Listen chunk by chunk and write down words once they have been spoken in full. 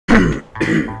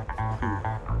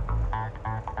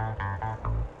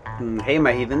Hey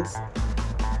my heathens,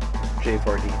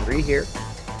 J4D3 here,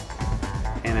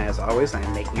 and as always I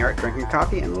am making art, drinking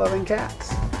coffee, and loving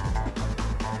cats.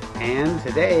 And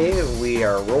today we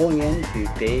are rolling into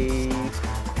day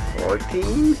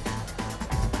 14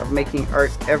 of making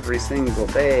art every single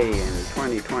day in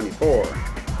 2024.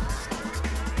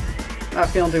 Not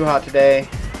feeling too hot today,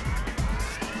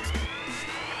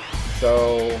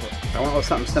 so I went with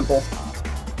something simple.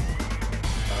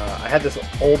 I had this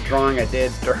old drawing I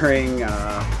did during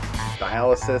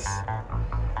dialysis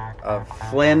of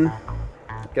Flynn.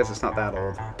 I guess it's not that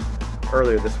old.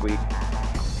 Earlier this week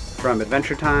from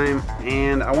Adventure Time,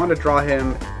 and I want to draw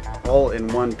him all in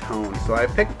one tone, so I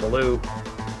picked blue.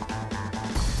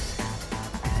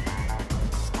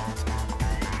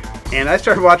 And I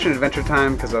started watching Adventure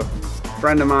Time because a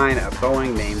friend of mine at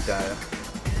Boeing named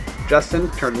Justin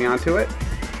turned me onto it.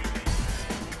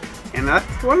 And that's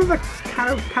one of the kind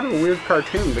of a weird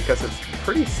cartoon because it's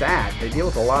pretty sad. They deal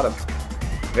with a lot of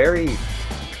very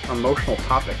emotional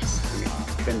topics. I mean,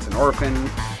 Finn's an orphan.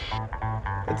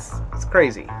 It's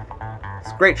crazy.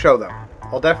 It's a great show though.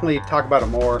 I'll definitely talk about it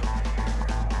more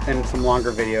in some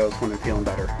longer videos when I'm feeling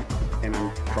better and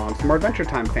I'm drawing some more Adventure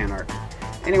Time fan art.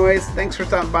 Anyways, thanks for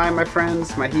stopping by, my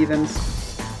friends, my heathens,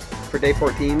 for day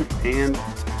 14, and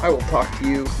I will talk to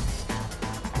you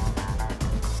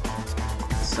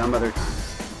some other time.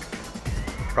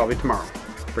 Probably tomorrow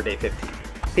for day 15.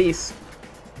 Peace.